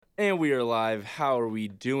And we are live. How are we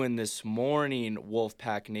doing this morning,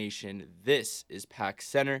 Wolfpack Nation? This is Pack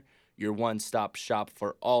Center, your one-stop shop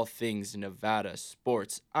for all things Nevada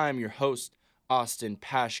sports. I'm your host, Austin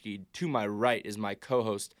Paschke. To my right is my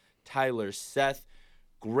co-host, Tyler Seth.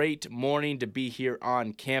 Great morning to be here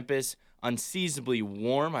on campus. Unseasonably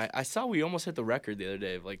warm. I saw we almost hit the record the other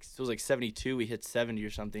day. It was like 72. We hit 70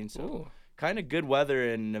 or something. So kind of good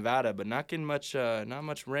weather in Nevada, but not getting much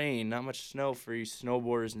rain, not much snow for you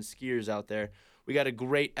snowboarders and skiers out there. We got a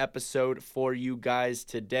great episode for you guys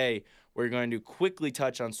today. We're going to quickly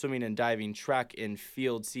touch on swimming and diving, track and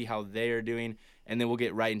field, see how they are doing, and then we'll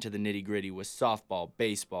get right into the nitty-gritty with softball,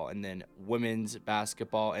 baseball, and then women's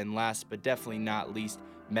basketball, and last but definitely not least,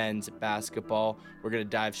 men's basketball. We're going to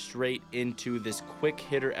dive straight into this quick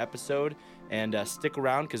hitter episode, and stick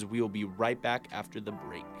around because we will be right back after the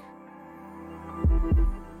break.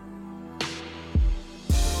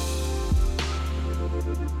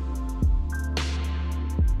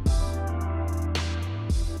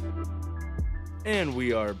 And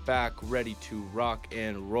we are back ready to rock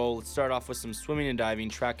and roll. Let's start off with some swimming and diving,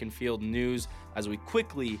 track and field news as we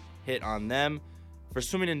quickly hit on them. For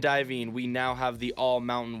swimming and diving, we now have the All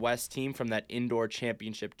Mountain West team from that indoor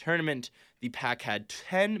championship tournament. The Pack had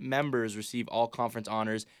 10 members receive all conference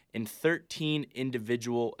honors in 13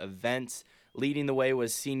 individual events. Leading the way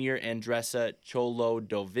was senior Andressa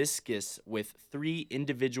Cholodoviskis with 3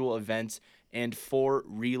 individual events and 4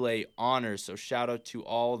 relay honors. So shout out to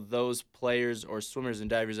all those players, or swimmers and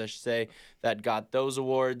divers, I should say, that got those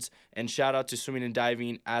awards. And shout out to swimming and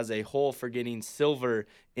diving as a whole for getting silver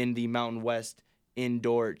in the Mountain West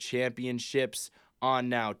Indoor Championships. On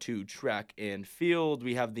now to track and field.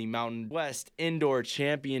 We have the Mountain West Indoor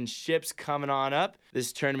Championships coming on up.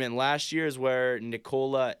 This tournament last year is where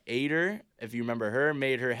Nicola Ader, if you remember her,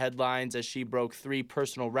 made her headlines as she broke 3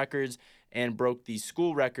 personal records and broke the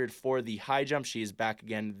school record for the high jump. She is back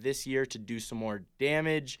again this year to do some more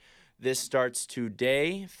damage. This starts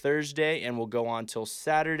today, Thursday, and will go on till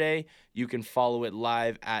Saturday. You can follow it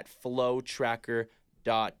live at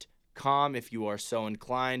flowtracker.com if you are so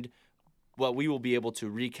inclined. Well, we will be able to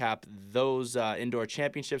recap those indoor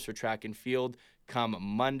championships for track and field come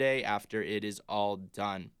Monday after it is all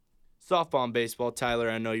done. Softball and baseball, Tyler,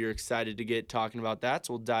 I know you're excited to get talking about that,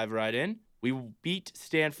 so we'll dive right in. We beat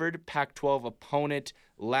Stanford, Pac-12 opponent,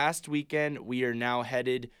 last weekend. We are now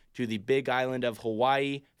headed to the Big Island of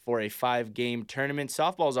Hawaii for a 5-game tournament.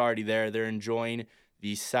 Softball's already there. They're enjoying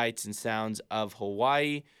the sights and sounds of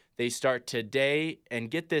Hawaii. They start today,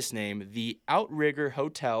 and get this name, the Outrigger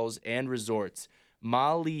Hotels and Resorts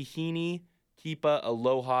Malihini Kipa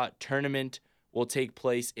Aloha Tournament will take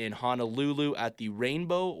place in Honolulu at the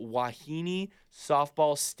Rainbow Wahine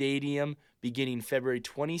Softball Stadium beginning February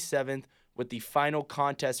 27th, with the final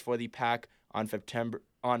contest for the Pack on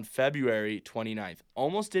February 29th.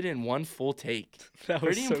 Almost did it in one full take. That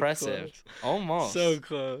Pretty was so impressive. Close. Almost. So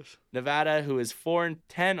close. Nevada, who is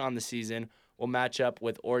 4-10 on the season, will match up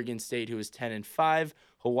with Oregon State, who is 10-5,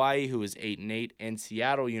 Hawaii, who is 8-8, and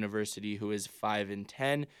Seattle University, who is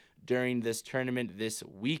 5-10 during this tournament this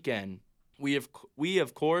weekend. We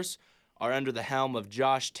of course are under the helm of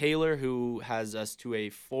Josh Taylor, who has us to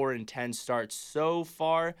a 4-10 start so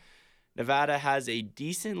far. Nevada has a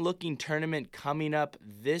decent-looking tournament coming up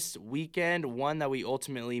this weekend, one that we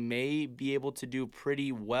ultimately may be able to do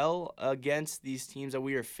pretty well against these teams that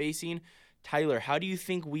we are facing. Tyler, how do you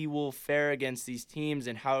think we will fare against these teams,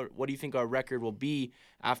 and what do you think our record will be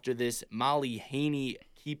after this Malihini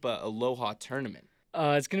Kipa Aloha tournament?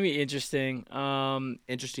 It's going to be interesting.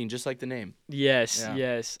 Interesting, just like the name. Yes. We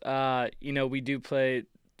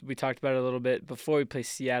talked about it a little bit before. We play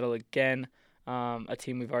Seattle again, a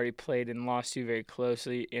team we've already played and lost to very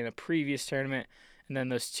closely in a previous tournament. And then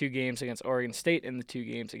those 2 games against Oregon State and the 2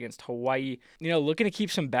 games against Hawaii. Looking to keep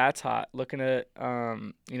some bats hot. Looking at,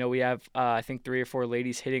 we have, I think 3 or 4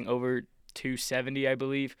 ladies hitting over 270, I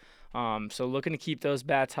believe. So looking to keep those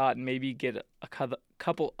bats hot and maybe get a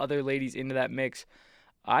couple other ladies into that mix.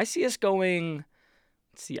 I see us going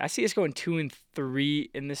 2-3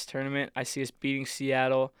 in this tournament. I see us beating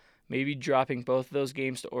Seattle, maybe dropping both of those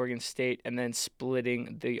games to Oregon State, and then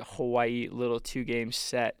splitting the Hawaii little 2-game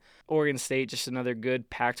set. Oregon State, just another good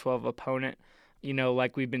Pac-12 opponent.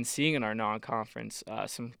 Like we've been seeing in our non-conference,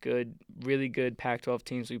 some really good Pac-12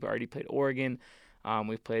 teams. We've already played Oregon.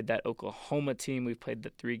 We've played that Oklahoma team. We've played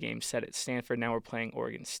the 3-game set at Stanford. Now we're playing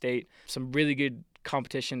Oregon State. Some really good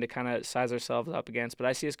competition to kind of size ourselves up against. But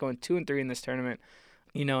I see us going 2-3 in this tournament,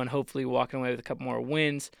 and hopefully walking away with a couple more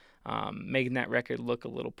wins, making that record look a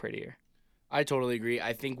little prettier. I totally agree.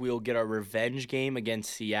 I think we'll get our revenge game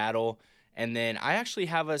against Seattle And then I actually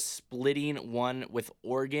have us splitting one with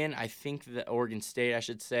Oregon. I think that Oregon State, I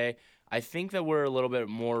should say. I think that we're a little bit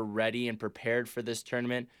more ready and prepared for this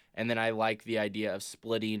tournament. And then I like the idea of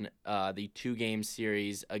splitting the 2-game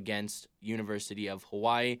series against University of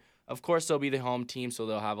Hawaii. Of course, they'll be the home team, so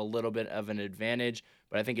they'll have a little bit of an advantage.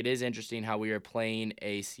 But I think it is interesting how we are playing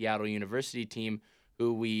a Seattle University team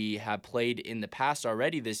who we have played in the past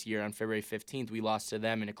already this year. On February 15th, we lost to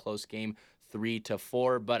them in a close game,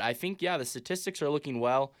 3-4. But I think, the statistics are looking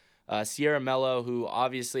well. Sierra Mello, who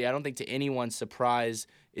obviously I don't think to anyone's surprise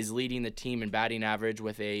is leading the team in batting average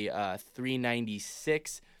with a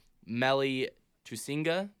 396. Melly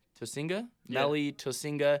Tosinga? Yeah. Melly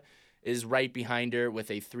Tosinga is right behind her with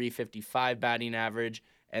a 355 batting average.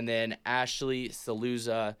 And then Ashley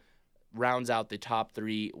Saluza rounds out the top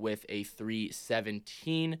 3 with a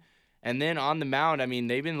 317. And then on the mound, I mean,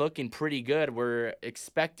 they've been looking pretty good. We're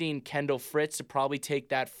expecting Kendall Fritz to probably take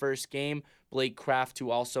that first game. Blake Kraft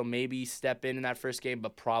to also maybe step in that first game,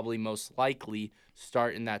 but probably most likely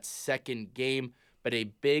start in that second game. But a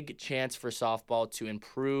big chance for softball to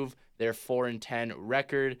improve their 4-10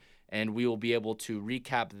 record, and we will be able to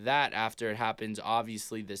recap that after it happens.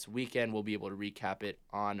 Obviously, this weekend, we'll be able to recap it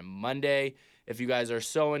on Monday. If you guys are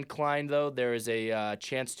so inclined, though, there is a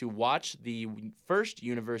chance to watch the first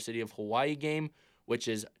University of Hawaii game, which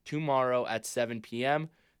is tomorrow at 7 p.m.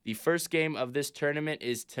 The first game of this tournament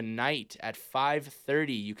is tonight at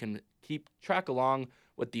 5:30. You can keep track along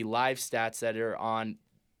with the live stats that are on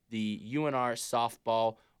the UNR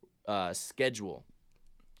softball schedule.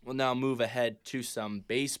 We'll now move ahead to some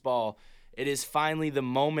baseball. It is finally the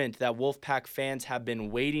moment that Wolfpack fans have been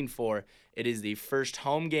waiting for. It is the first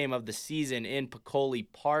home game of the season in Peccole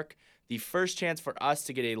Park. The first chance for us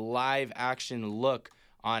to get a live action look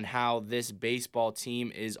on how this baseball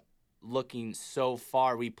team is looking so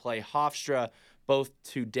far. We play Hofstra both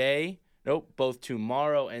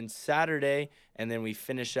tomorrow and Saturday, and then we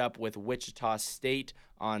finish up with Wichita State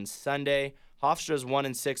on Sunday. Hofstra's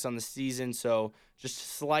 1-6 on the season, so just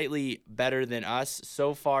slightly better than us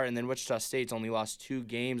so far. And then Wichita State's only lost 2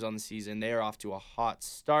 games on the season. They are off to a hot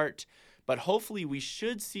start. But hopefully we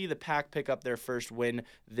should see the Pack pick up their first win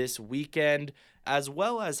this weekend, as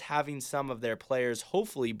well as having some of their players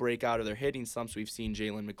hopefully break out of their hitting slumps. We've seen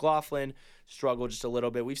Jalen McLaughlin struggle just a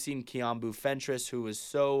little bit. We've seen Kiambu Fentress, who was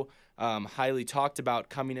so highly talked about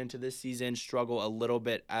coming into this season, struggle a little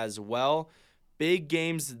bit as well. Big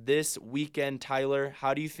games this weekend, Tyler.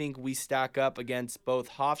 How do you think we stack up against both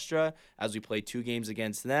Hofstra as we play 2 games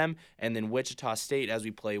against them, and then Wichita State as we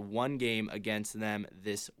play 1 game against them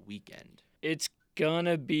this weekend? It's going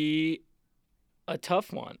to be a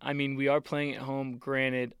tough one. I mean, we are playing at home,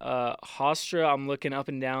 granted. Hofstra, I'm looking up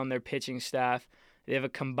and down their pitching staff. They have a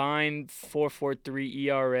combined 4.43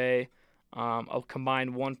 ERA, a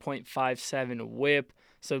combined 1.57 WHIP.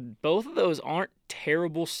 So both of those aren't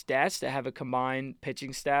terrible stats to have a combined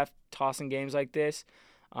pitching staff tossing games like this.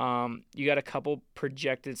 You got a couple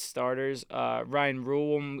projected starters. Ryan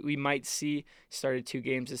Rule, we might see, started 2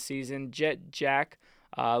 games this season. Jet Jack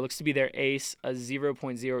looks to be their ace, a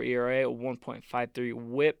 0.0 ERA, a 1.53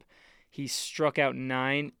 WHIP. He struck out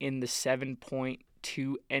 9 in the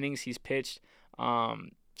 7.2 innings he's pitched.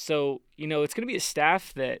 So, it's going to be a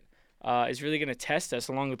staff that is really going to test us,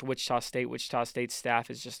 along with Wichita State. Wichita State's staff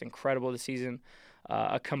is just incredible this season.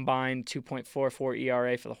 A combined 2.44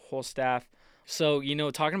 ERA for the whole staff. So,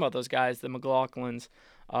 talking about those guys, the McLaughlins,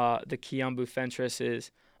 the Kiambu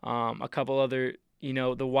Fentresses, a couple other,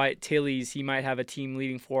 the Wyatt Tillies, he might have a team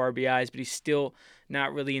leading 4 RBIs, but he's still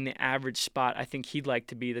not really in the average spot I think he'd like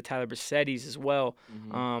to be. The Tyler Bracettis as well,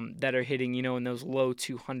 that are hitting, in those low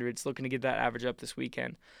 200s, looking to get that average up this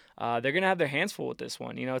weekend. They're going to have their hands full with this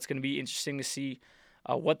one. It's going to be interesting to see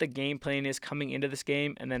what the game plan is coming into this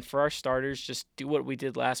game. And then for our starters, just do what we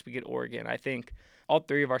did last week at Oregon. I think all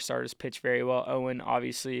 3 of our starters pitched very well. Owen,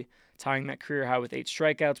 obviously, tying that career high with 8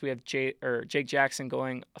 strikeouts. We have Jake Jackson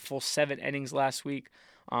going a full 7 innings last week,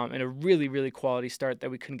 and a really, really quality start that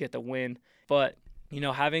we couldn't get the win. But,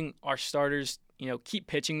 having our starters, keep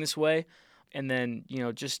pitching this way, and then,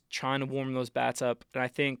 just trying to warm those bats up. And I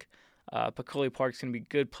think Peccole Park is going to be a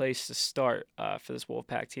good place to start for this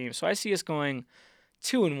Wolfpack team. So I see us going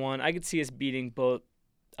 2-1. I could see us beating both,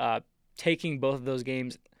 taking both of those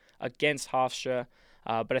games against Hofstra,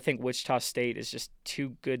 but I think Wichita State is just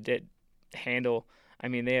too good to handle. I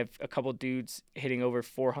mean, they have a couple dudes hitting over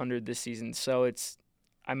 400 this season, so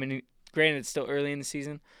granted it's still early in the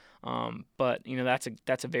season, but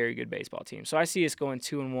that's a very good baseball team. So I see us going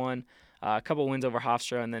 2-1. A couple wins over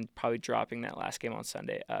Hofstra, and then probably dropping that last game on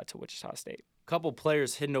Sunday to Wichita State. Couple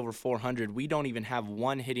players hitting over 400. We don't even have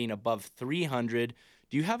one hitting above 300.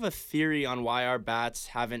 Do you have a theory on why our bats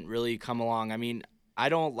haven't really come along? I mean, I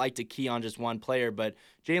don't like to key on just one player, but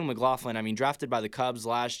Jalen McLaughlin, I mean, drafted by the Cubs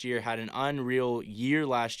last year, had an unreal year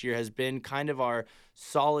last year, has been kind of our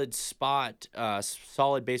solid spot,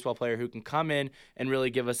 solid baseball player who can come in and really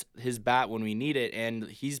give us his bat when we need it. And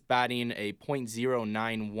he's batting a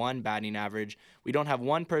 .091 batting average. We don't have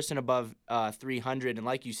one person above 300. And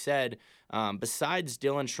like you said, besides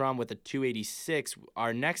Dylan Schrum with a 286,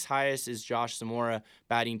 our next highest is Josh Zamora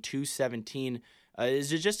batting 217.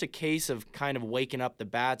 Is it just a case of kind of waking up the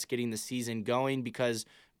bats, getting the season going? Because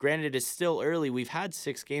granted, it's still early. We've had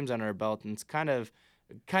 6 games under our belt, and it's kind of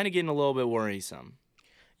getting a little bit worrisome.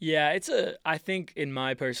 Yeah, I think in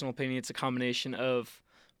my personal opinion, it's a combination of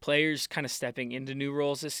players kind of stepping into new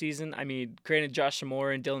roles this season. I mean, granted, Josh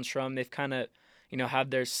Zamora and Dylan Schrum, they've kind of, have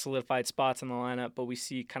their solidified spots in the lineup, but we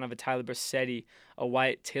see kind of a Tyler Brassetti, a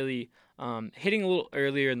Wyatt Tilley, hitting a little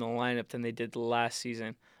earlier in the lineup than they did last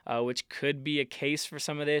season. Which could be a case for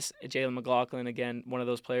some of this. Jalen McLaughlin, again, one of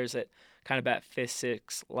those players that kind of bat 5th,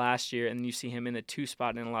 6th last year, and you see him in the 2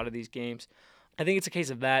 spot in a lot of these games. I think it's a case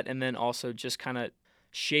of that, and then also just kind of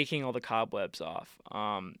shaking all the cobwebs off.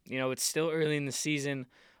 It's still early in the season.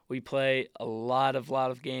 We play a lot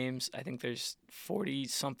of games. I think there's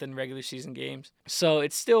 40-something regular season games. So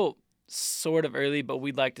it's still sort of early, but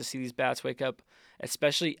we'd like to see these bats wake up,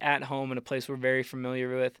 especially at home in a place we're very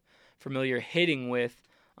familiar hitting with.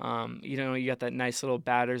 You got that nice little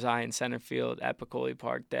batter's eye in center field at Peccole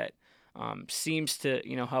Park that seems to,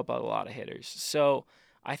 help out a lot of hitters. So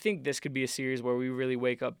I think this could be a series where we really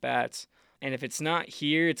wake up bats. And if it's not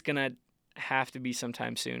here, it's going to have to be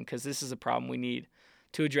sometime soon because this is a problem we need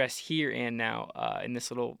to address here and now in this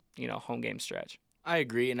little, home game stretch. I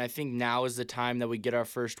agree, and I think now is the time that we get our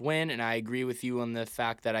first win, and I agree with you on the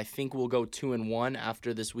fact that I think we'll go 2-1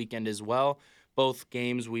 after this weekend as well. Both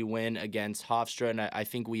games we win against Hofstra, and I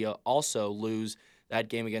think we also lose that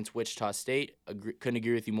game against Wichita State. Couldn't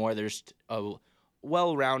agree with you more. There's a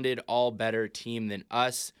well-rounded, all-better team than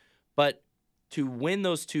us. But to win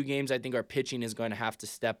those 2 games, I think our pitching is going to have to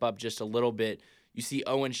step up just a little bit. You see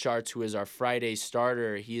Owen Schartz, who is our Friday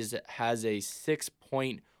starter. He has a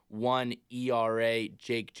 6.1 ERA.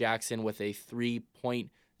 Jake Jackson with a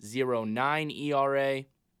 3.09 ERA.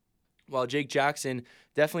 While Jake Jackson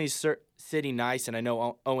definitely sitting nice, and I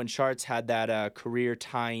know Owen Schartz had that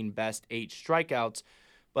career-tying best 8 strikeouts,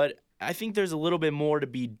 but I think there's a little bit more to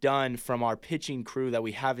be done from our pitching crew that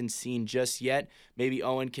we haven't seen just yet. Maybe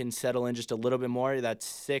Owen can settle in just a little bit more. That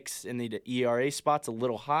 6 in the ERA spot's a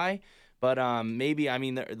little high, but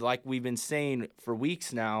like we've been saying for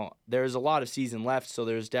weeks now, there's a lot of season left, so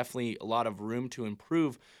there's definitely a lot of room to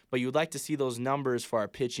improve. But you'd like to see those numbers for our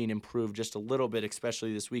pitching improve just a little bit,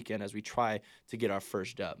 especially this weekend as we try to get our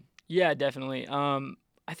first dub. Yeah, definitely.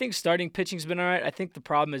 I think starting pitching's been all right. I think the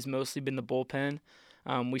problem has mostly been the bullpen.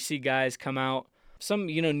 We see guys come out, some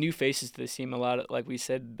new faces to this team. A lot of, like we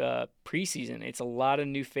said, preseason. It's a lot of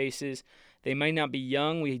new faces. They might not be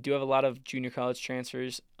young. We do have a lot of junior college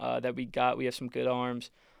transfers that we got. We have some good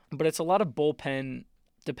arms, but it's a lot of bullpen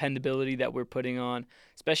dependability that we're putting on,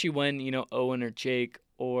 especially when Owen or Jake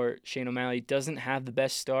or Shane O'Malley doesn't have the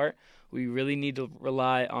best start. We really need to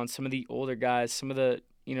rely on some of the older guys, some of the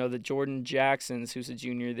the Jordan Jacksons, who's a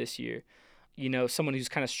junior this year. Someone who's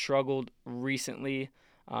kind of struggled recently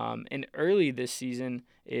and early this season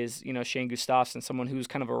is, Shane Gustafson, someone who was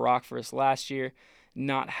kind of a rock for us last year,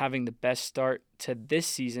 not having the best start to this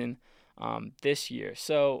season this year.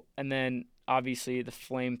 So, and then obviously the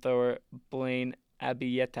flamethrower, Blaine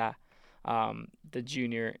Abieta, the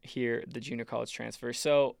junior college transfer.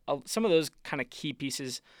 So some of those kind of key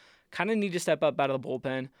pieces kind of need to step up out of the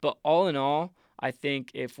bullpen. But all in all, I think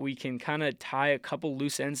if we can kind of tie a couple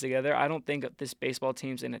loose ends together, I don't think this baseball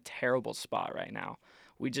team's in a terrible spot right now.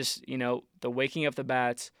 We just, the waking up the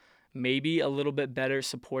bats, maybe a little bit better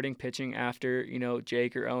supporting pitching after,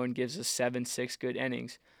 Jake or Owen gives us 7-6 good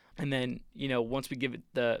innings. And then, once we give it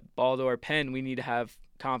the ball to our pen, we need to have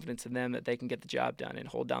confidence in them that they can get the job done and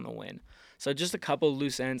hold down the win. So just a couple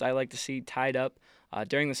loose ends I like to see tied up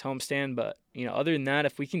during this homestand. But, other than that,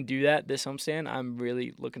 if we can do that this homestand, I'm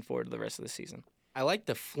really looking forward to the rest of the season. I like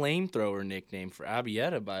the flamethrower nickname for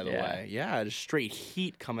Abieta, by the way. Yeah, just straight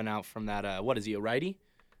heat coming out from that. What is he, a righty?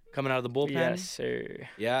 Coming out of the bullpen? Yes, sir.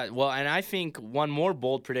 Yeah, well, and I think one more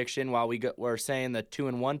bold prediction while we're saying the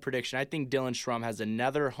 2-1 prediction, I think Dylan Schrum has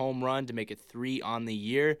another home run to make it 3 on the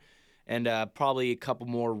year, and probably a couple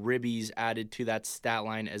more ribbies added to that stat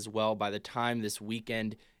line as well by the time this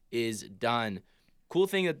weekend is done. Cool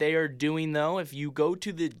thing that they are doing, though, if you go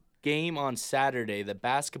to the game on Saturday, the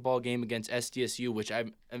basketball game against SDSU, which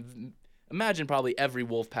I'm imagine probably every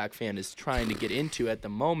Wolfpack fan is trying to get into at the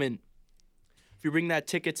moment. If you bring that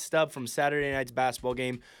ticket stub from Saturday night's basketball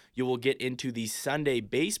game, you will get into the Sunday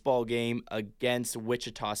baseball game against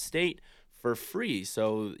Wichita State for free.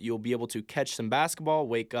 So you'll be able to catch some basketball,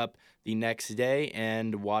 wake up the next day,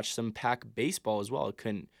 and watch some Pack baseball as well.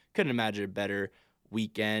 Couldn't imagine a better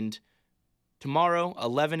weekend. Tomorrow,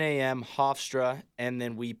 11 a.m., Hofstra, and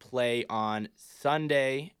then we play on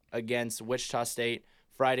Sunday against Wichita State.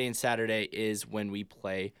 Friday and Saturday is when we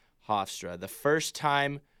play Hofstra. The first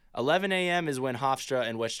time 11 a.m. is when Hofstra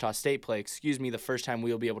and Wichita State play. The first time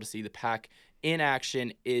we'll be able to see the Pack in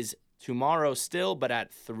action is tomorrow still, but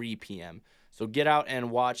at 3 p.m. So get out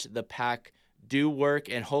and watch the Pack do work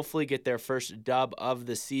and hopefully get their first dub of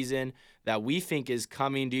the season that we think is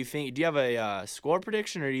coming. Do you have a score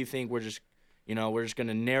prediction, or do you think we're just going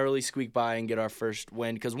to narrowly squeak by and get our first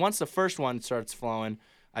win? Because once the first one starts flowing,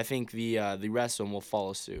 I think the rest of them will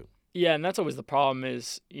follow suit. Yeah, and that's always the problem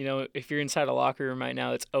is, if you're inside a locker room right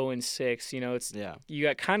now, it's 0-6. You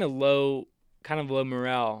got kind of low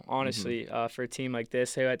morale, honestly, for a team like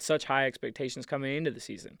this. They had such high expectations coming into the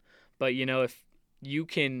season. But, if you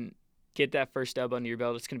can get that first dub under your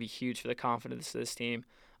belt, it's going to be huge for the confidence of this team.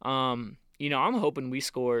 I'm hoping we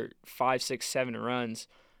score 5, 6, 7 runs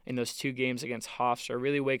in those 2 games against Hofstra,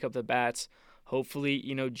 really wake up the bats. Hopefully,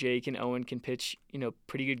 Jake and Owen can pitch,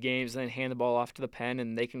 pretty good games and then hand the ball off to the pen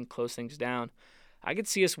and they can close things down. I could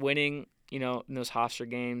see us winning, in those Hofstra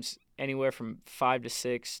games anywhere from 5 to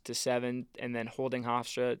 6 to 7 and then holding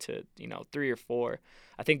Hofstra to, 3 or 4.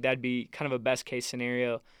 I think that'd be kind of a best case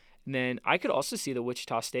scenario. And then I could also see the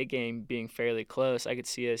Wichita State game being fairly close. I could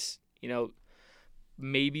see us,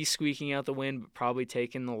 maybe squeaking out the win, but probably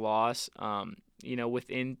taking the loss.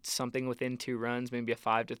 Within 2 runs, maybe a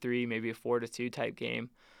 5-3, maybe a 4-2 type game.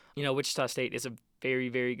 Wichita State is a very,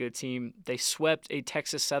 very good team. They swept a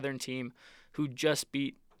Texas Southern team who just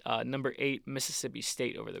beat number 8 Mississippi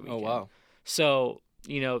State over the weekend. Oh, wow. So,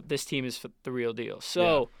 this team is the real deal.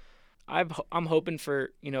 So, yeah. I'm hoping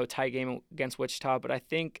for, a tight game against Wichita, but I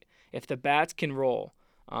think if the bats can roll,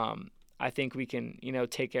 I think we can,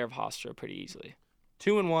 take care of Hofstra pretty easily.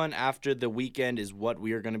 2-1 after the weekend is what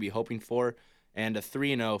we are going to be hoping for. And a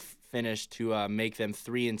 3-0 finish to make them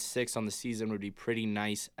 3-6 on the season would be pretty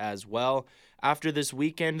nice as well. After this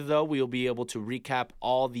weekend, though, we will be able to recap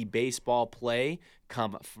all the baseball play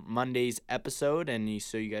come Monday's episode, and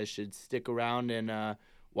so you guys should stick around and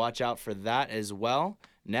watch out for that as well.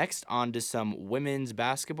 Next, on to some women's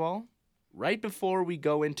basketball. Right before we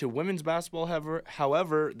go into women's basketball,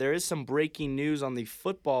 however, there is some breaking news on the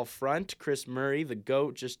football front. Chris Murray, the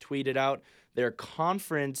GOAT, just tweeted out their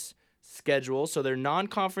conference schedule. So their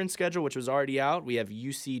non-conference schedule, which was already out, we have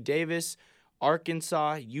UC Davis,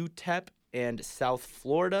 Arkansas, UTEP, and South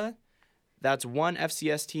Florida. That's 1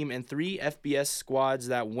 FCS team and 3 FBS squads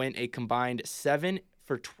that went a combined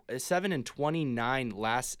 7-29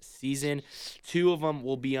 last season. 2 of them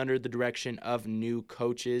will be under the direction of new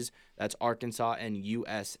coaches. That's Arkansas and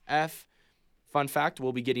USF. Fun fact,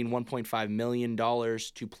 we'll be getting $1.5 million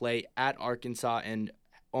to play at Arkansas and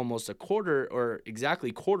almost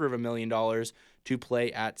exactly $250,000 to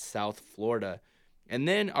play at South Florida. And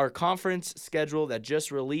then our conference schedule that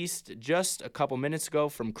just released just a couple minutes ago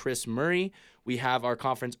from Chris Murray. We have our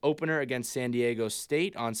conference opener against San Diego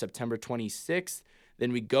State on September 26th.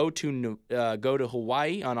 Then we go to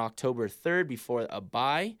Hawaii on October 3rd before a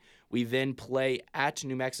bye. We then play at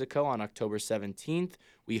New Mexico on October 17th.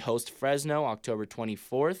 We host Fresno October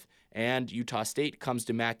 24th. And Utah State comes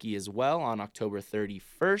to Mackey as well on October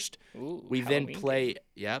 31st. We then play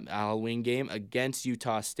a Halloween game against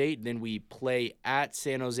Utah State. Then we play at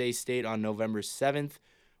San Jose State on November 7th.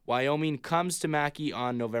 Wyoming comes to Mackey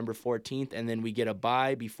on November 14th. And then we get a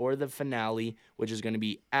bye before the finale, which is going to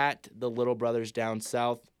be at the Little Brothers down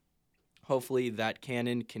south. Hopefully that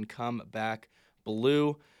cannon can come back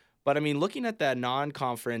blue. But, looking at that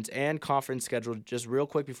non-conference and conference schedule, just real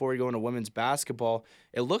quick before we go into women's basketball,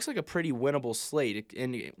 it looks like a pretty winnable slate.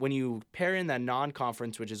 And when you pair in that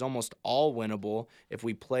non-conference, which is almost all winnable if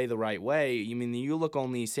we play the right way, you look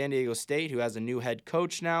only San Diego State, who has a new head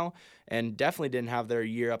coach now and definitely didn't have their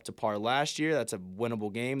year up to par last year. That's a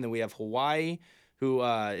winnable game. Then we have Hawaii, who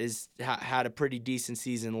had a pretty decent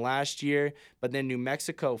season last year. But then New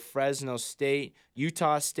Mexico, Fresno State,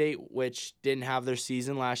 Utah State, which didn't have their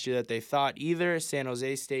season last year that they thought either, San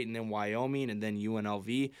Jose State, and then Wyoming, and then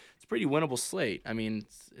UNLV. It's a pretty winnable slate.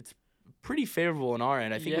 It's pretty favorable on our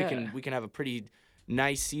end. I think we can have a pretty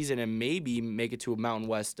nice season and maybe make it to a Mountain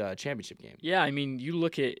West championship game. Yeah, you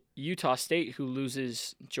look at Utah State, who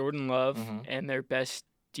loses Jordan Love and their best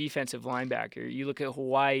defensive linebacker. You look at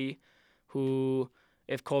Hawaii, who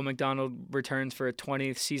if Cole McDonald returns for a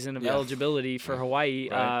 20th season of Yeah. eligibility for Hawaii,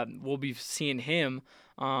 Right. we'll be seeing him.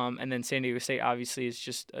 And then San Diego State obviously is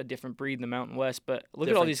just a different breed in the Mountain West. But look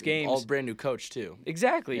at all these games. All brand new coach too.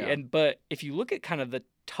 Exactly. Yeah. But if you look at kind of the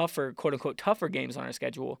tougher, quote unquote, tougher games on our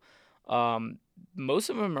schedule, most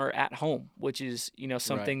of them are at home, which is,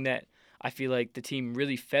 something that I feel like the team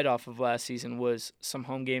really fed off of last season was some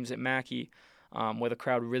home games at Mackey, where the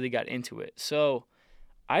crowd really got into it. So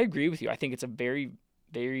I agree with you. I think it's a very,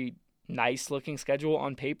 very nice looking schedule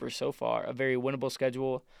on paper so far, a very winnable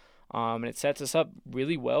schedule. And it sets us up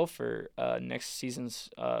really well for next season's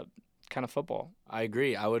kind of football. I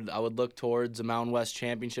agree. I would look towards a Mountain West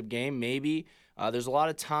championship game, maybe. There's a lot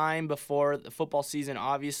of time before the football season,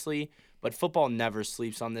 obviously, but football never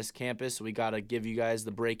sleeps on this campus. So we got to give you guys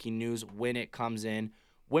the breaking news when it comes in.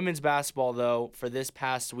 Women's basketball, though, for this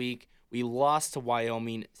past week, we lost to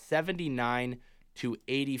Wyoming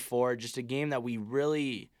 79-84. Just a game that we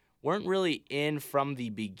weren't really in from the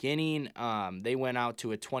beginning. They went out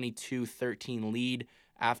to a 22-13 lead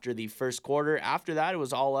after the first quarter. After that, it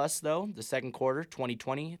was all us, though. The second quarter,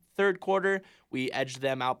 20-20. Third quarter, we edged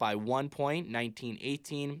them out by 1 point,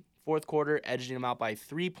 19-18. Fourth quarter, edging them out by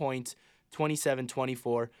 3 points,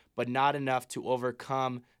 27-24, but not enough to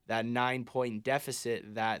overcome that 9-point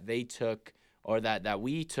deficit that they took, or that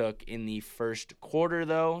we took in the first quarter,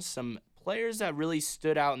 though. Some players that really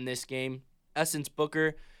stood out in this game. Essence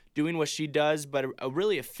Booker doing what she does, but a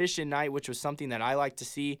really efficient night, which was something that I like to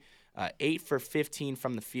see. 8 for 15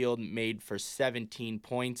 from the field, made for 17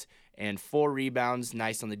 points and 4 rebounds.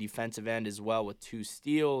 Nice on the defensive end as well with 2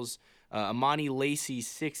 steals. Amani Lacey,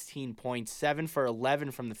 16 points, 7 for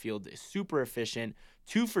 11 from the field. Super efficient.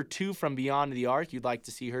 2 for 2 from beyond the arc. You'd like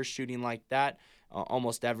to see her shooting like that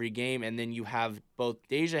almost every game. And then you have both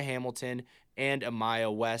Deja Hamilton and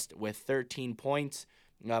Amaya West with 13 points.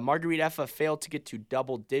 Marguerite Effa failed to get to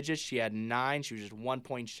double digits. She had 9. She was just 1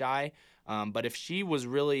 point shy. But if she was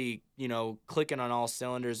really, clicking on all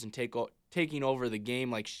cylinders and taking over the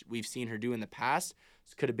game like we've seen her do in the past,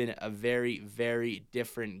 this could have been a very, very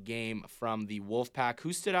different game from the Wolfpack.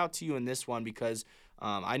 Who stood out to you in this one? Because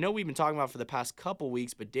I know we've been talking about for the past couple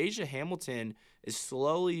weeks, but Deja Hamilton is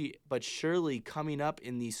slowly but surely coming up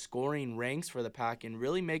in the scoring ranks for the Pack and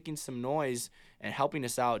really making some noise and helping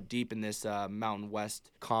us out deep in this Mountain West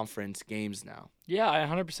Conference games now. Yeah, I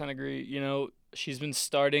 100% agree. She's been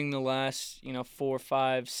starting the last, 4,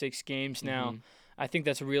 5, 6 games now. Mm-hmm. I think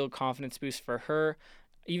that's a real confidence boost for her.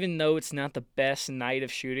 Even though it's not the best night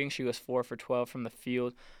of shooting, she was 4 for 12 from the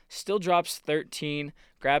field. Still drops 13,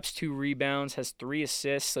 grabs 2 rebounds, has 3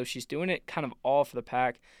 assists, so she's doing it kind of all for the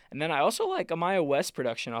Pack. And then I also like Amaya West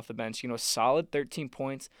production off the bench. Solid 13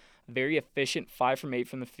 points, very efficient, 5 from 8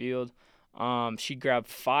 from the field. She grabbed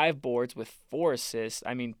 5 boards with 4 assists.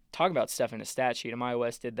 I mean, talk about stuff in a stat sheet. Amaya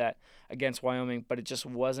West did that against Wyoming, but it just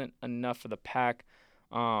wasn't enough for the Pack.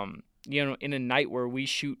 In a night where we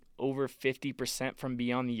shoot over 50% from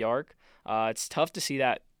beyond the arc, it's tough to see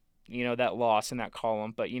that, that loss in that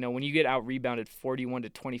column. But, when you get out-rebounded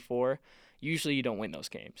 41-24, usually you don't win those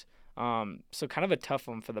games. So kind of a tough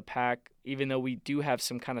one for the Pack, even though we do have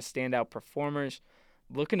some kind of standout performers.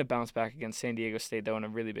 Looking to bounce back against San Diego State, though, in a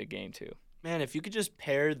really big game, too. Man, if you could just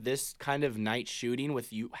pair this kind of night shooting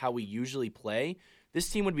with how we usually play, this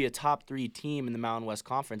team would be a top 3 team in the Mountain West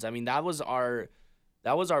Conference. I mean, that was our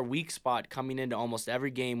weak spot coming into almost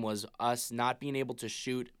every game, was us not being able to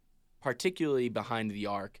shoot, particularly behind the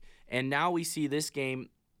arc. And now we see this game,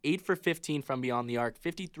 8 for 15 from beyond the arc,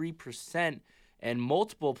 53%, and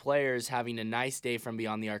multiple players having a nice day from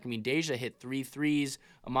beyond the arc. I mean, Deja hit 3 threes.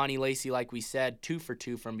 Amani Lacey, like we said, 2 for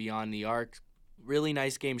 2 from beyond the arc. Really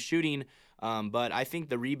nice game shooting. But I think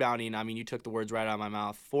the rebounding, I mean, you took the words right out of my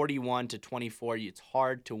mouth. 41-24, it's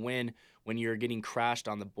hard to win when you're getting crashed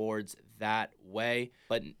on the boards that way.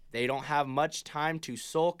 But they don't have much time to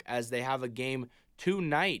sulk, as they have a game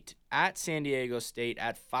tonight at San Diego State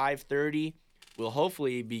at 5:30. We'll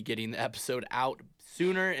hopefully be getting the episode out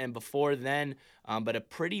sooner and before then. But a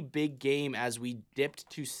pretty big game as we dipped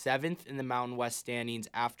to 7th in the Mountain West standings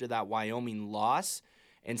after that Wyoming loss.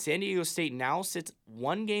 And San Diego State now sits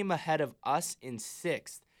 1 game ahead of us in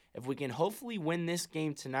 6th. If we can hopefully win this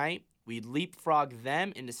game tonight, we'd leapfrog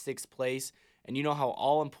them into 6th place. And you know how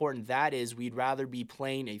all important that is. We'd rather be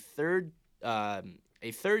playing a third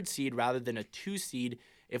seed rather than a 2 seed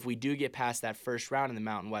if we do get past that first round in the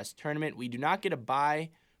Mountain West tournament. We do not get a bye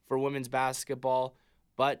for women's basketball,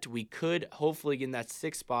 but we could hopefully get in that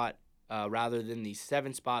 6th spot rather than the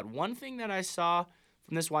 7th spot. One thing that I saw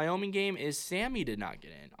from this Wyoming game is Sammy did not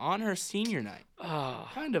get in on her senior night. Oh,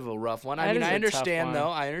 Kind of a rough one. That I mean, is I a tough understand, one. though.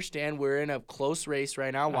 I understand we're in a close race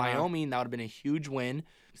right now. Wyoming, that would have been a huge win.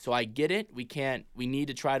 So I get it. We need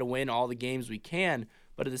to try to win all the games we can.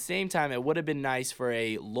 But at the same time, it would have been nice for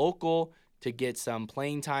a local to get some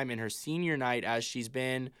playing time in her senior night, as she's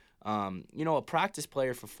been, a practice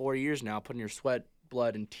player for 4 years now, putting her sweat,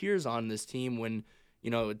 blood, and tears on this team when,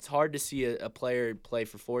 it's hard to see a player play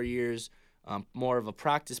for 4 years, more of a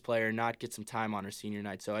practice player, not get some time on her senior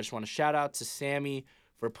night. So I just want to shout out to Sammy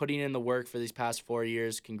for putting in the work for these past 4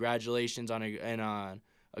 years. Congratulations on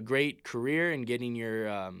a great career and getting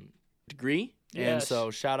your degree. Yes. And so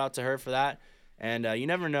shout out to her for that. And you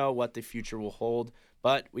never know what the future will hold.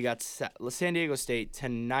 But we got San Diego State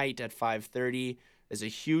tonight at 5:30. It's a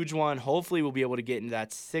huge one. Hopefully we'll be able to get into that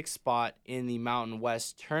 6th spot in the Mountain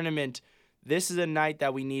West tournament. This is a night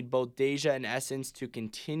that we need both Deja and Essence to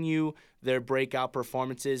continue their breakout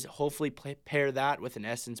performances. Hopefully pair that with an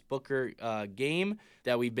Essence Booker game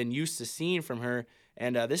that we've been used to seeing from her.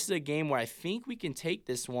 And this is a game where I think we can take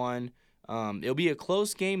this one. It'll be a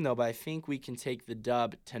close game, though, but I think we can take the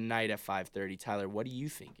dub tonight at 5:30. Tyler, what are you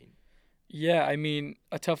thinking? Yeah, I mean,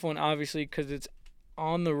 a tough one, obviously, because it's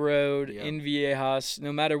on the road in Viejas.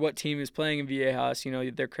 No matter what team is playing in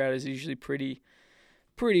Viejas, their crowd is usually pretty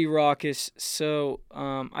raucous. So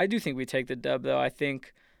I do think we take the dub, though. I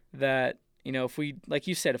think that, if we, like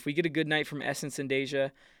you said, if we get a good night from Essence and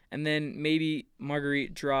Deja, and then maybe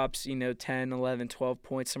Marguerite drops, 10, 11, 12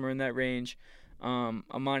 points, somewhere in that range.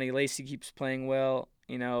 Amani Lacey keeps playing well.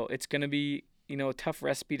 It's going to be, a tough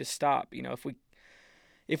recipe to stop.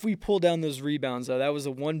 If we pull down those rebounds, though, that was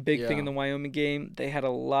the one big thing in the Wyoming game. They had a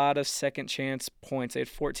lot of second chance points. They had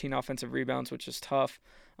 14 offensive rebounds, which is tough.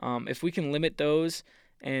 If we can limit those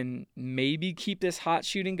and maybe keep this hot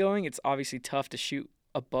shooting going, it's obviously tough to shoot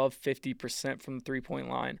above 50% from the three-point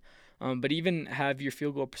line. But even have your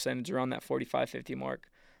field goal percentage around that 45-50 mark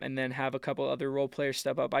and then have a couple other role players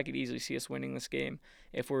step up, I could easily see us winning this game.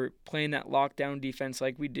 If we're playing that lockdown defense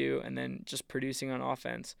like we do and then just producing on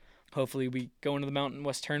offense, hopefully we go into the Mountain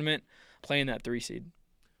West tournament playing that 3 seed.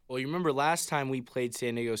 Well, you remember last time we played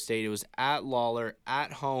San Diego State, it was at Lawler,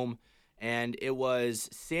 at home, and it was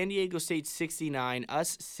San Diego State 69,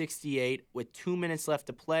 us 68, with 2 minutes left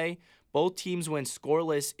to play. Both teams went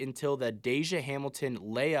scoreless until the Deja Hamilton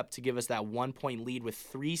layup to give us that 1-point lead with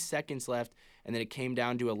 3 seconds left, and then it came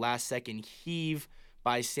down to a last-second heave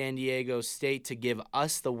by San Diego State to give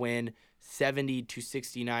us the win,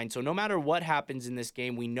 70-69. So no matter what happens in this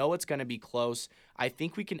game, we know it's going to be close. I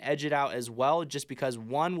think we can edge it out as well, just because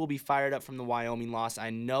one will be fired up from the Wyoming loss. I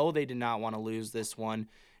know they did not want to lose this one.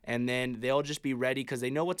 And then they'll just be ready because they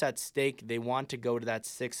know what's at stake. They want to go to that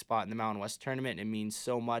 6th spot in the Mountain West tournament. It means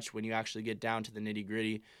so much when you actually get down to the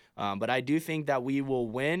nitty-gritty. But I do think that we will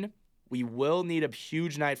win. We will need a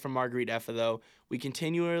huge night from Marguerite Effa, though. We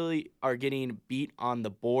continually are getting beat on the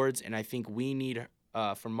boards, and I think we need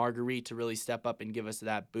from Marguerite to really step up and give us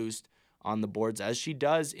that boost on the boards, as she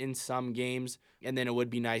does in some games. And then it would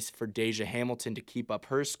be nice for Deja Hamilton to keep up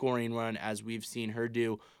her scoring run, as we've seen her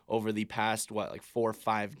do over the past, 4 or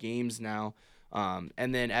 5 games now.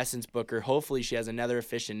 And then Essence Booker, hopefully she has another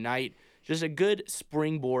efficient night. Just a good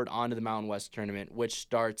springboard onto the Mountain West tournament, which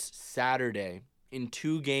starts Saturday in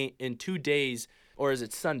 2 days. Or is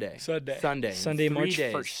it Sunday? Sunday, March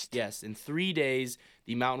 1st. Yes, in 3 days,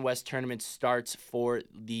 the Mountain West tournament starts for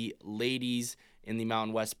the ladies in the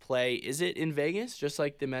Mountain West play. Is it in Vegas, just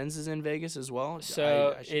like the men's is in Vegas as well?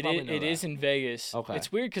 So it is in Vegas. Okay.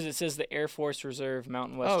 It's weird because it says the Air Force Reserve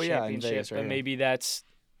Mountain West in Championship, Vegas, right but here. maybe that's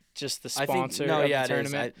just the sponsor of the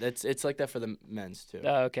tournament. It is. It's like that for the men's too.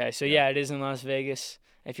 Oh, okay, so yeah, it is in Las Vegas.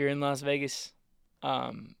 If you're in Las Vegas,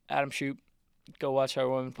 Adam Shoup, go watch our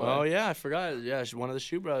women play. Oh yeah, I forgot. Yeah, she's one of the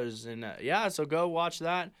Shoe brothers, and so go watch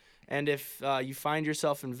that. And if you find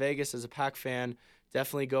yourself in Vegas as a Pac fan,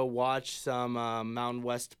 definitely go watch some Mountain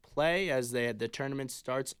West play as the tournament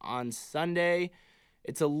starts on Sunday.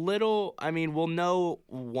 It's a little, we'll know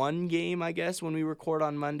 1 game, I guess, when we record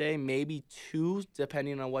on Monday, maybe 2,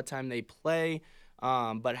 depending on what time they play.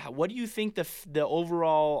 But what do you think the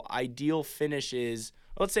overall ideal finish is?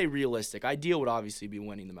 Let's say realistic. Ideal would obviously be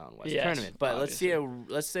winning the Mountain West tournament. But obviously.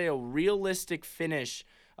 let's say a realistic finish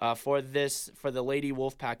for the Lady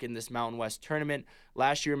Wolfpack in this Mountain West tournament.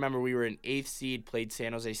 Last year, remember, we were an 8th seed, played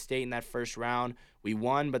San Jose State in that first round. We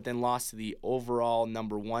won, but then lost to the overall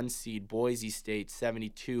number 1 seed, Boise State,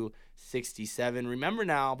 72-67. Remember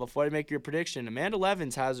now, before I make your prediction, Amanda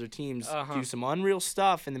Levens has her teams do some unreal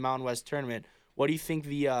stuff in the Mountain West tournament. What do you think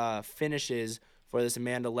the finish is for this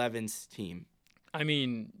Amanda Levens team? I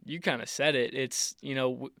mean, you kind of said it. It's,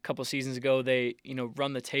 a couple seasons ago, they,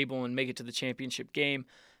 run the table and make it to the championship game.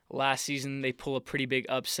 Last season, they pull a pretty big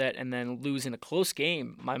upset and then lose in a close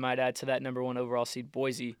game, I might add, to that number 1 overall seed,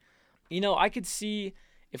 Boise. I could see,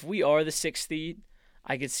 if we are the 6th seed,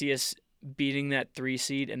 I could see us beating that 3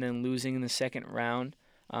 seed and then losing in the second round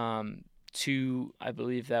to, I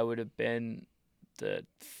believe that would have been the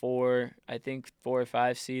 4 or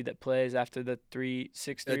 5 seed that plays after the 3-6-3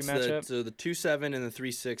 matchup. So the 2-7 and the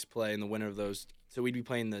 3-6 play, and the winner of those. So we'd be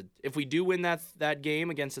playing if we do win that game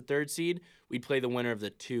against the 3rd seed, we'd play the winner of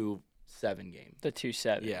the 2-7 game. The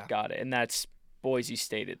 2-7, yeah, got it. And that's Boise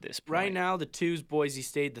State at this point. Right now, the 2 is Boise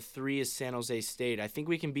State, the 3 is San Jose State. I think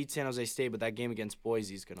we can beat San Jose State, but that game against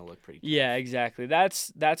Boise is going to look pretty tough. Yeah, exactly.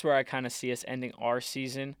 That's where I kind of see us ending our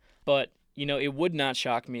season. But, it would not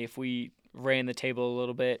shock me if we ran the table a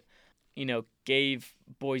little bit, gave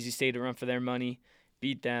Boise State a run for their money,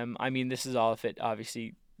 beat them. I mean, this is all if it,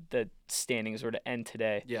 obviously, the standings were to end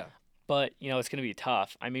today. Yeah. But, it's going to be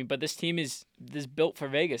tough. I mean, but this team is built for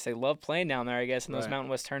Vegas. They love playing down there, I guess, in those Mountain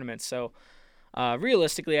West tournaments. So,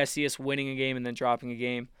 realistically, I see us winning a game and then dropping a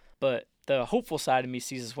game. But the hopeful side of me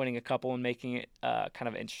sees us winning a couple and making it kind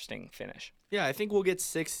of an interesting finish. Yeah, I think we'll get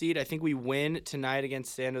 6th seed. I think we win tonight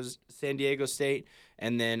against San Diego State,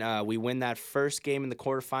 and then we win that first game in the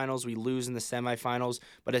quarterfinals. We lose in the semifinals.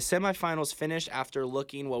 But as semifinals finish, after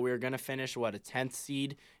looking we were going to finish, a 10th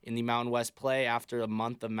seed in the Mountain West play after a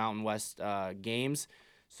month of Mountain West games.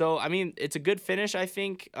 So, I mean, it's a good finish, I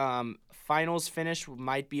think. Finals finish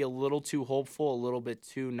might be a little too hopeful, a little bit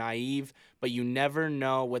too naive, but you never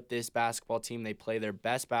know with this basketball team. They play their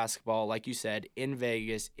best basketball, like you said, in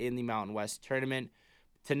Vegas in the Mountain West tournament.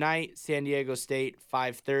 Tonight, San Diego State,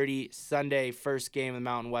 5:30. Sunday, first game of the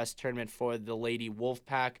Mountain West tournament for the Lady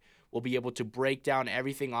Wolfpack. We'll be able to break down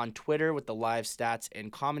everything on Twitter with the live stats and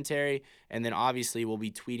commentary. And then obviously we'll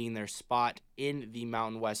be tweeting their spot in the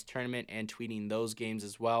Mountain West tournament and tweeting those games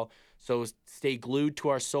as well. So stay glued to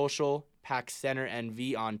our social, Pack Center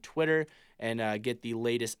NV on Twitter, and get the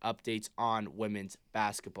latest updates on women's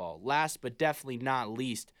basketball. Last but definitely not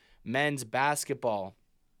least, men's basketball.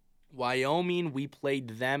 Wyoming, we played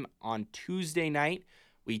them on Tuesday night.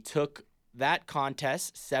 We took that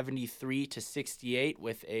contest 73-68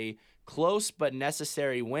 with a close but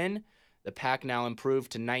necessary win. The Pack now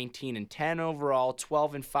improved to 19-10 overall,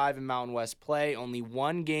 12-5 in Mountain West play. Only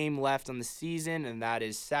one game left on the season, and that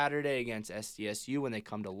is Saturday against SDSU when they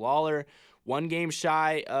come to Lawler. One game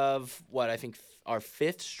shy of I think our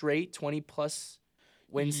 5th straight 20-plus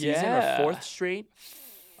win season, or 4th straight.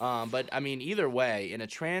 But I mean, either way, in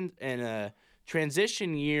a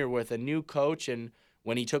transition year with a new coach, and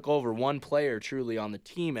when he took over one player truly on the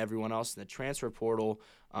team, everyone else in the transfer portal,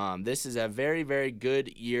 this is a very, very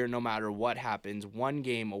good year no matter what happens. One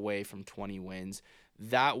game away from 20 wins.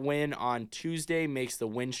 That win on Tuesday makes the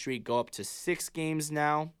win streak go up to 6 games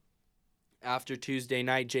now. After Tuesday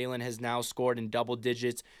night, Jalen has now scored in double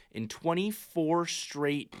digits in 24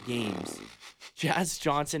 straight games. Jazz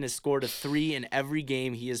Johnson has scored a 3 in every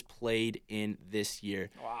game he has played in this year.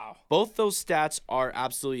 Wow. Both those stats are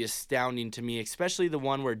absolutely astounding to me, especially the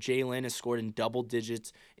one where Jalen has scored in double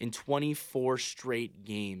digits in 24 straight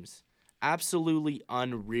games. Absolutely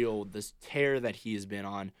unreal, this tear that he has been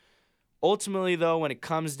on. Ultimately, though, when it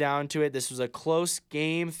comes down to it, this was a close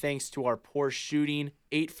game thanks to our poor shooting.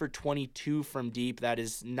 8 for 22 from deep. That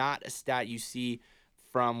is not a stat you see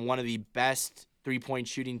from one of the best three-point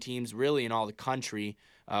shooting teams really in all the country.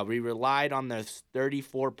 We relied on the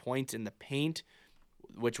 34 points in the paint,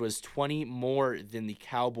 which was 20 more than the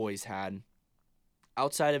Cowboys had.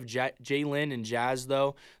 Outside of Jalen and Jazz,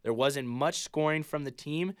 though, there wasn't much scoring from the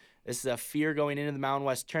team. This is a fear going into the Mountain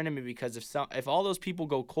West tournament because if all those people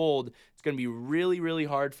go cold, it's going to be really, really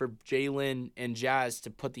hard for Jalen and Jazz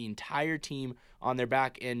to put the entire team on their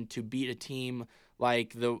back and to beat a team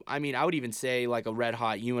like I would even say like a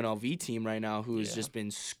red-hot UNLV team right now who has just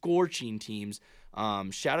been scorching teams.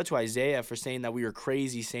 Shout out to Isaiah for saying that we were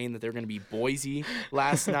crazy, saying that they're going to be Boise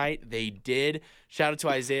last night. They did. Shout out to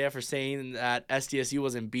Isaiah for saying that SDSU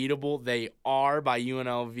was unbeatable. They are by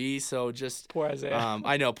UNLV. So just poor Isaiah.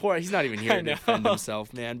 I know, poor. He's not even here to defend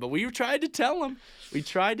himself, man. But we tried to tell him. We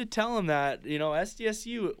tried to tell him that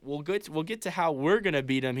SDSU. We'll get to how we're going to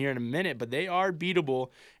beat them here in a minute, but they are beatable.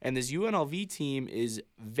 And this UNLV team is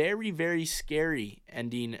very, very scary.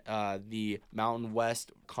 Ending the Mountain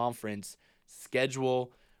West Conference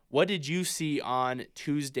schedule. What did you see on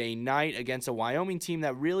Tuesday night against a Wyoming team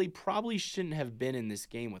that really probably shouldn't have been in this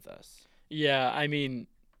game with us? Yeah, I mean,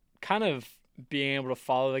 kind of being able to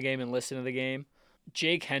follow the game and listen to the game,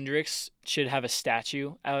 Jake Hendricks should have a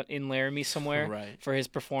statue out in Laramie somewhere Right. for his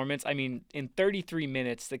performance. I mean, in 33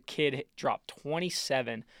 minutes, the kid dropped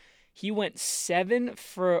 27. He went 7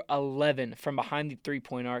 for 11 from behind the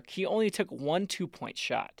three-point arc. He only took one 2-point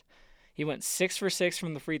shot. He went 6 for 6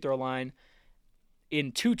 from the free throw line.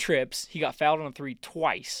 In 2 trips, he got fouled on a 3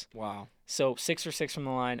 twice. Wow. So 6 for 6 from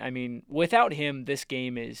the line. I mean, without him, this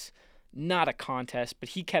game is not a contest, but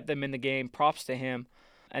he kept them in the game. Props to him.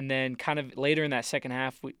 And then kind of later in that second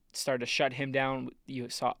half, we started to shut him down. You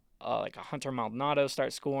saw like a Hunter Maldonado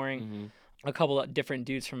start scoring. Mm-hmm. A couple of different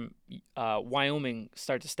dudes from Wyoming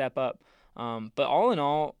start to step up. But all in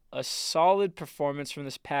all, a solid performance from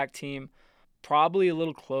this Pac team. Probably a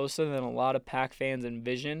little closer than a lot of Pac fans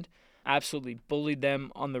envisioned. Absolutely bullied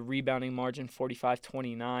them on the rebounding margin,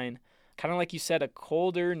 45-29. Kind of like you said, a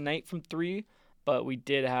colder night from 3, but we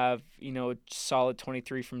did have, a solid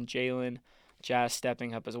 23 from Jalen. Jazz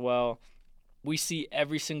stepping up as well. We see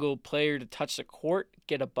every single player to touch the court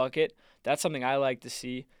get a bucket. That's something I like to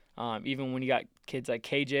see. Even when you got kids like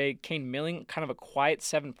KJ, Kane Milling, kind of a quiet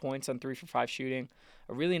 7 points on 3 for 5 shooting.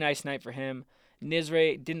 A really nice night for him.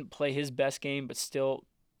 Nizre didn't play his best game, but still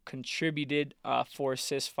contributed 4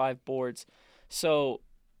 assists, 5 boards. So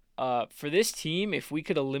for this team, if we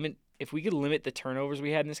could limit the turnovers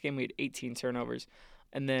we had in this game, we had 18 turnovers,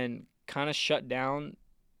 and then kind of shut down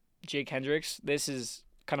Jake Hendricks. This is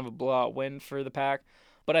kind of a blowout win for the Pac,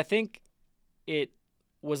 but I think it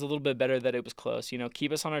was a little bit better that it was close.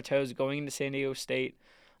 Keep us on our toes going into San Diego State,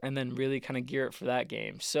 and then really kind of gear it for that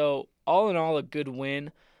game. So all in all, a good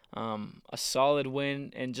win, a solid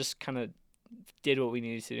win, and just kind of did what we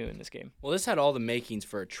needed to do in this game. Well, this had all the makings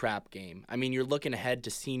for a trap game. I mean, you're looking ahead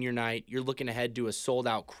to senior night. You're looking ahead to a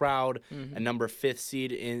sold-out crowd, a number 5th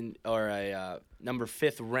seed number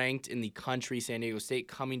 5th ranked in the country, San Diego State,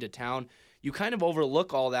 coming to town. You kind of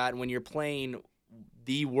overlook all that when you're playing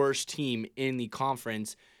the worst team in the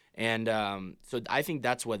conference, and so I think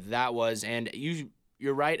that's what that was. And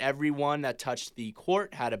you're right. Everyone that touched the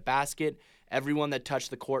court had a basket. Everyone that touched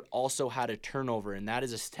the court also had a turnover, and that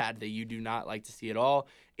is a stat that you do not like to see at all.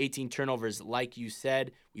 18 turnovers, like you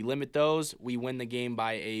said. We limit those. We win the game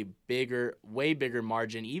by a way bigger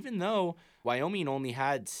margin, even though Wyoming only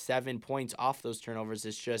had 7 points off those turnovers.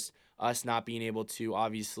 It's just us not being able to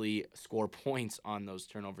obviously score points on those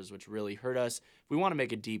turnovers, which really hurt us. If we want to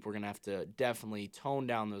make it deep, we're going to have to definitely tone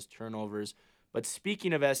down those turnovers. But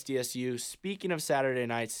speaking of SDSU, speaking of Saturday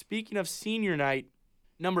night, speaking of senior night,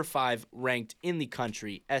 number 5 ranked in the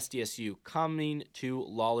country, SDSU, coming to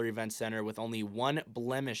Lawler Event Center with only 1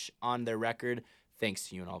 blemish on their record, thanks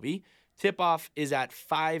to UNLV. Tip-off is at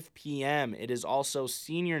 5 p.m. It is also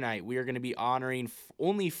senior night. We are going to be honoring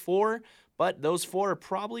only 4, but those 4 are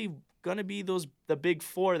probably going to be the big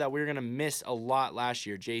 4 that we're going to miss a lot last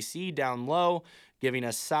year. JC down low, giving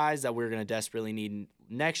us size that we're going to desperately need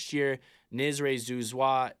next year. Nizre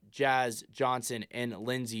Zuzwa, Jazz Johnson, and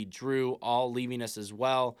Lindsey Drew all leaving us as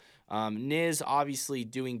well. Niz obviously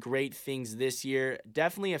doing great things this year.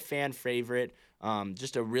 Definitely a fan favorite.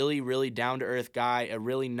 Just a really, really down-to-earth guy, a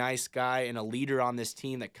really nice guy, and a leader on this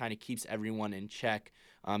team that kind of keeps everyone in check.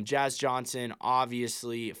 Jazz Johnson,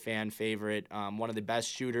 obviously a fan favorite. One of the best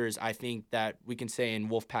shooters, I think, that we can say in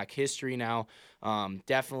Wolfpack history now.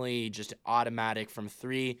 Definitely just automatic from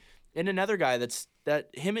 3. And another guy that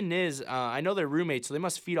him and Niz, I know they're roommates, so they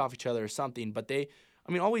must feed off each other or something. But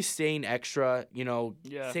always saying extra,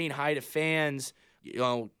 saying hi to fans,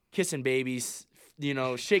 kissing babies,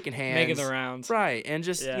 shaking hands. Making the rounds. Right. And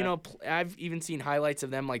just, I've even seen highlights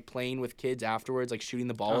of them, like, playing with kids afterwards, like, shooting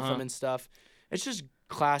the ball with them and stuff. It's just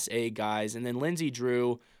Class A guys. And then Lindsey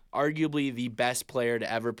Drew, arguably the best player to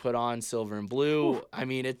ever put on silver and blue. Ooh. I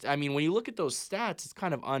mean, when you look at those stats, it's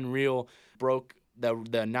kind of unreal. Broke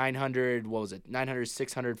the 900,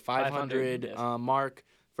 600, 500 yes. Mark.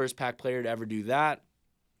 First Pac player to ever do that.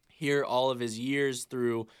 Here, all of his years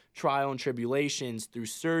through trial and tribulations, through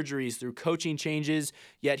surgeries, through coaching changes,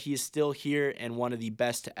 yet he is still here and one of the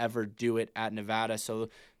best to ever do it at Nevada. So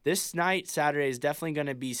this night, Saturday, is definitely going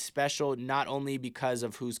to be special, not only because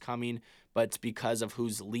of who's coming, but because of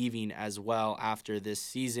who's leaving as well after this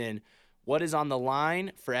season. What is on the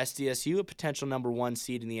line for SDSU? A potential number 1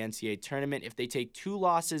 seed in the NCAA tournament. If they take 2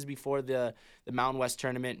 losses before the Mountain West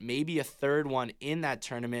tournament, maybe a third one in that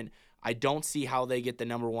tournament, I don't see how they get the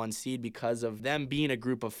number 1 seed because of them being a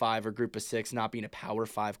group of 5 or group of 6, not being a Power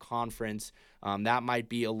 5 conference. That might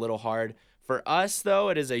be a little hard. For us, though,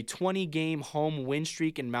 it is a 20-game home win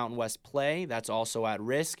streak in Mountain West play. That's also at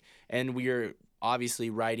risk, and we are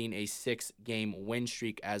obviously riding a 6-game win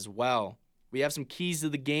streak as well. We have some keys to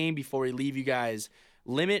the game before we leave you guys.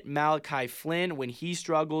 Limit Malachi Flynn. When he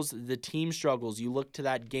struggles, the team struggles. You look to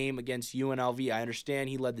that game against UNLV. I understand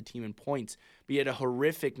he led the team in points, but he had a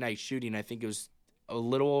horrific night shooting. I think it was a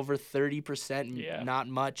little over 30%, not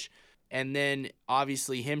much. And then,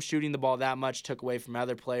 obviously, him shooting the ball that much took away from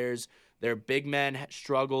other players. Their big men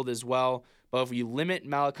struggled as well. But if you limit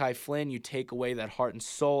Malachi Flynn, you take away that heart and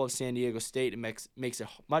soul of San Diego State. It makes it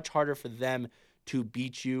much harder for them to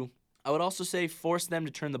beat you. I would also say force them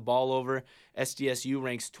to turn the ball over. SDSU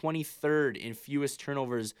ranks 23rd in fewest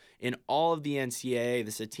turnovers in all of the NCAA.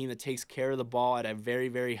 This is a team that takes care of the ball at a very,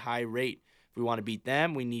 very high rate. If we want to beat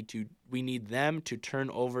them, we need them to turn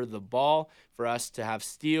over the ball for us to have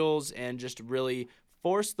steals and just really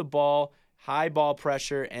force the ball, high ball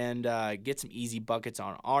pressure, and get some easy buckets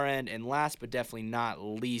on our end. And last but definitely not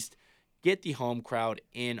least, get the home crowd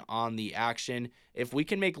in on the action. If we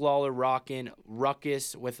can make Lawler rockin'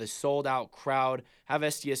 ruckus with a sold-out crowd, have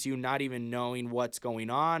SDSU not even knowing what's going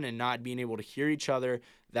on and not being able to hear each other,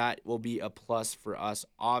 that will be a plus for us,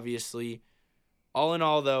 obviously. All in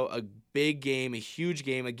all, though, a big game, a huge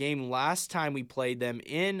game, a game last time we played them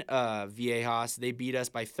in Viejas. They beat us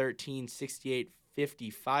by 13,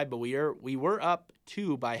 68-55, but we were up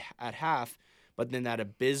 2 at half. But then that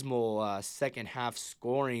abysmal second half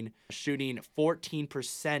scoring, shooting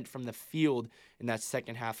 14% from the field in that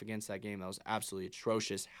second half against that game. That was absolutely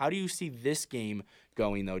atrocious. How do you see this game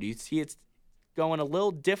going, though? Do you see it's going a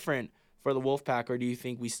little different for the Wolfpack, or do you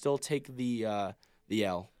think we still take the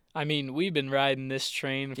L? I mean, we've been riding this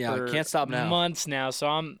train for can't stop now. Months now, so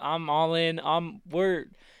I'm all in. You're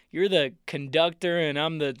the conductor, and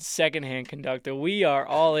I'm the secondhand conductor. We are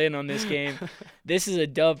all in on this game. This is a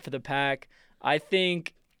dub for the Pack. I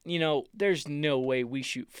think, there's no way we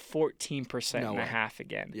shoot 14% and a half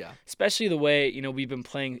again. Yeah. Especially the way, we've been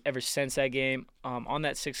playing ever since that game. On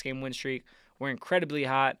that 6-game win streak, we're incredibly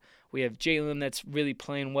hot. We have Jalen that's really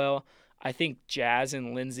playing well. I think Jazz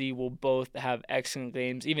and Lindsay will both have excellent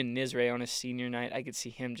games. Even Nizre on his senior night, I could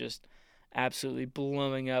see him just absolutely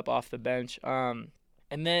blowing up off the bench. And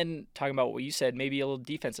then talking about what you said, maybe a little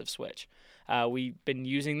defensive switch. We've been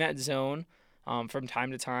using that zone from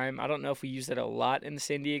time to time. I don't know if we used it a lot in the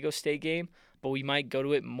San Diego State game, but we might go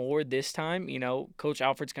to it more this time. Coach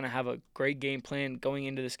Alford's going to have a great game plan going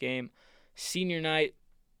into this game. Senior night,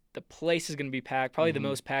 the place is going to be packed, probably the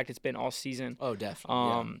most packed it's been all season. Oh,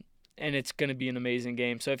 definitely. And it's going to be an amazing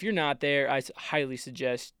game. So if you're not there, I highly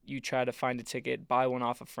suggest you try to find a ticket, buy one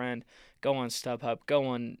off a friend, go on StubHub, go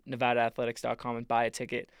on NevadaAthletics.com and buy a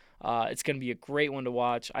ticket. It's going to be a great one to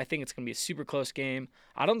watch. I think it's going to be a super close game.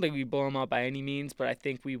 I don't think we blow them up by any means, but I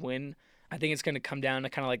think we win. I think it's going to come down to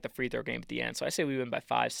kind of like the free throw game at the end. So I say we win by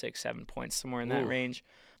 5, 6, 7 points, somewhere in that range,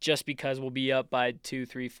 just because we'll be up by 2,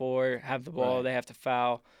 3, 4, have the ball, they have to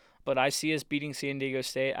foul. But I see us beating San Diego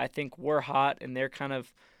State. I think we're hot, and they're kind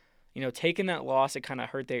of, taking that loss, it kind of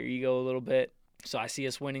hurt their ego a little bit. So I see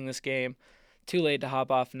us winning this game. Too late to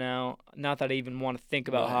hop off now. Not that I even want to think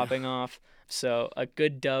about hopping off. So a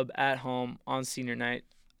good dub at home on senior night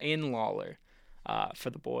in Lawler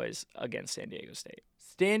for the boys against San Diego State.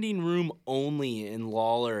 Standing room only in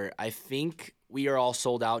Lawler. I think we are all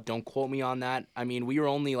sold out. Don't quote me on that. I mean, we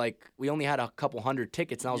only had a couple hundred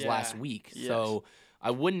tickets, and that was last week. Yes. So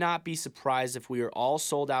I would not be surprised if we are all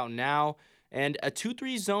sold out now. And a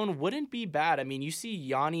 2-3 zone wouldn't be bad. I mean, you see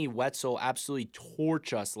Yanni Wetzel absolutely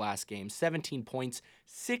torch us last game. 17 points,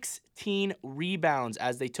 16 rebounds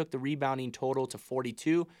as they took the rebounding total to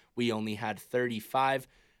 42. We only had 35.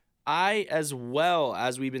 I, as well,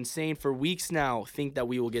 as we've been saying for weeks now, think that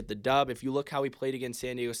we will get the dub. If you look how we played against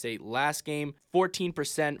San Diego State last game,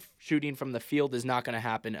 14% shooting from the field is not going to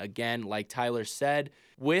happen again, like Tyler said.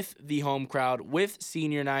 With the home crowd, with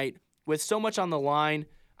senior night, with so much on the line,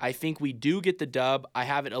 I think we do get the dub. I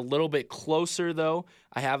have it a little bit closer, though.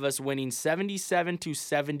 I have us winning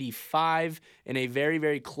 77-75 in a very,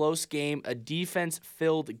 very close game, a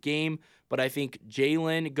defense-filled game. But I think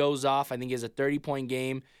Jalen goes off. I think he has a 30-point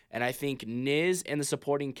game. And I think Niz and the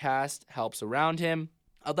supporting cast helps around him.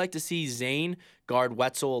 I'd like to see Zane guard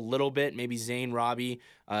Wetzel a little bit, maybe Zane Robbie,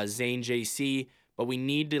 Zane JC. But we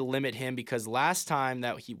need to limit him because last time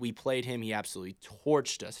that we played him, he absolutely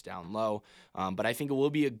torched us down low. But I think it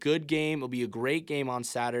will be a good game. It'll be a great game on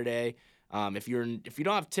Saturday. If you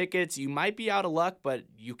don't have tickets, you might be out of luck, but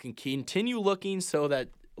you can continue looking so that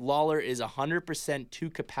Lawler is 100% to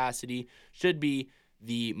capacity. Should be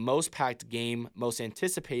the most packed game, most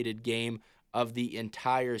anticipated game of the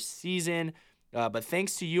entire season. But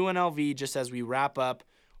thanks to UNLV, just as we wrap up,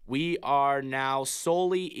 We are now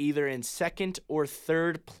solely either in second or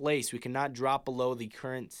third place. We cannot drop below the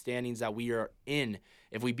current standings that we are in.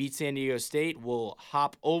 If we beat San Diego State, we'll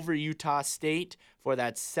hop over Utah State for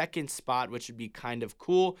that second spot, which would be kind of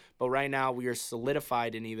cool. But right now, we are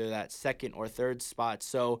solidified in either that second or third spot.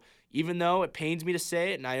 So even though it pains me to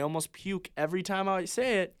say it, and I almost puke every time I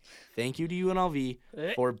say it, thank you to UNLV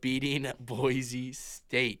for beating Boise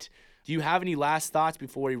State. Do you have any last thoughts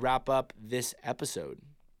before we wrap up this episode?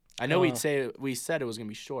 I know we said it was going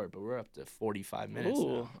to be short, but we're up to 45 minutes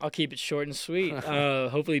now. I'll keep it short and sweet.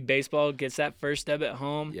 Hopefully baseball gets that first dub at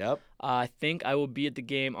home. Yep. I think I will be at the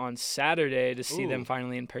game on Saturday to see them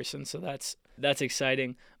finally in person, so that's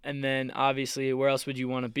exciting. And then, obviously, where else would you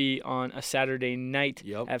want to be on a Saturday night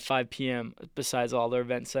at 5 p.m. besides Alder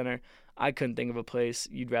Event Center? I couldn't think of a place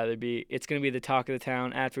you'd rather be. It's going to be the talk of the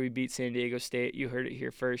town after we beat San Diego State. You heard it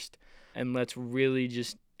here first. And let's really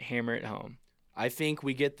just hammer it home. I think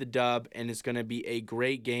we get the dub, and it's going to be a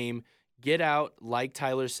great game. Get out, like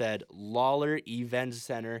Tyler said, Lawler Event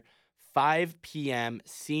Center, 5 p.m.,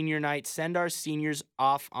 senior night. Send our seniors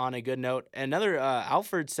off on a good note. Another,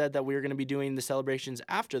 Alfred said that we were going to be doing the celebrations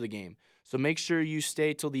after the game. So make sure you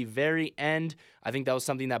stay till the very end. I think that was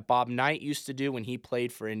something that Bob Knight used to do when he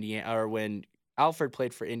played for Indiana, or when Alfred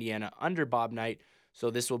played for Indiana under Bob Knight. So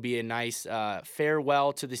this will be a nice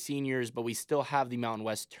farewell to the seniors, but we still have the Mountain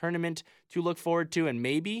West tournament to look forward to, and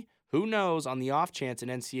maybe, who knows, on the off chance, an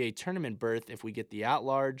NCAA tournament berth if we get the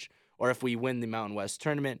at-large or if we win the Mountain West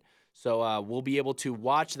tournament. So we'll be able to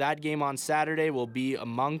watch that game on Saturday. We'll be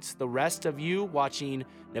amongst the rest of you watching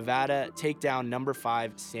Nevada take down number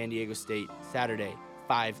 5 San Diego State Saturday,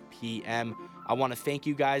 5 p.m. I want to thank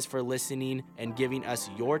you guys for listening and giving us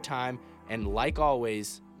your time, and like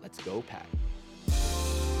always, let's go Pack.